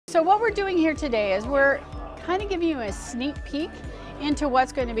So what we're doing here today is we're kind of giving you a sneak peek into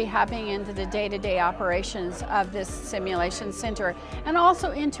what's going to be happening into the day-to-day operations of this simulation center and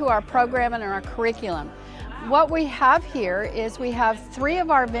also into our program and our curriculum. What we have here is we have 3 of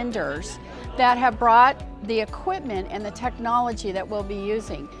our vendors that have brought the equipment and the technology that we'll be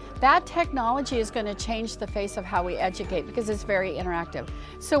using. That technology is going to change the face of how we educate because it's very interactive.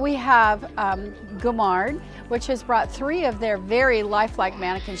 So we have Gumard, which has brought 3 of their very lifelike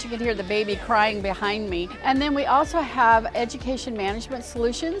mannequins. You can hear the baby crying behind me. And then we also have Education Management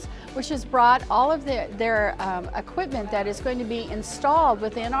Solutions, which has brought all of their equipment that is going to be installed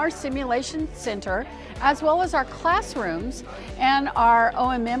within our simulation center, as well as our classrooms and our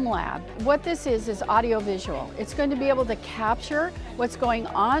OMM lab. What this is audiovisual. It's going to be able to capture what's going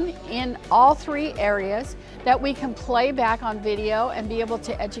on in all 3 areas that we can play back on video and be able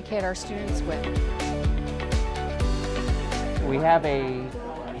to educate our students with. We have a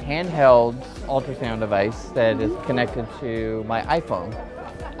handheld ultrasound device that is connected to my iPhone.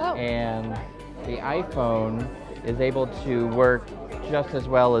 Oh. And the iPhone is able to work just as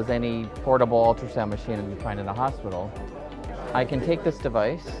well as any portable ultrasound machine that you find in a hospital. I can take this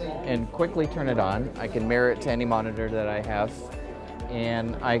device and quickly turn it on. I can mirror it to any monitor that I have,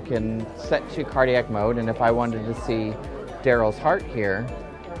 and I can set to cardiac mode, and if I wanted to see Daryl's heart here,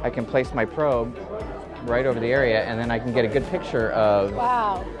 I can place my probe right over the area, and then I can get a good picture of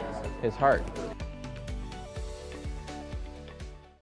his heart.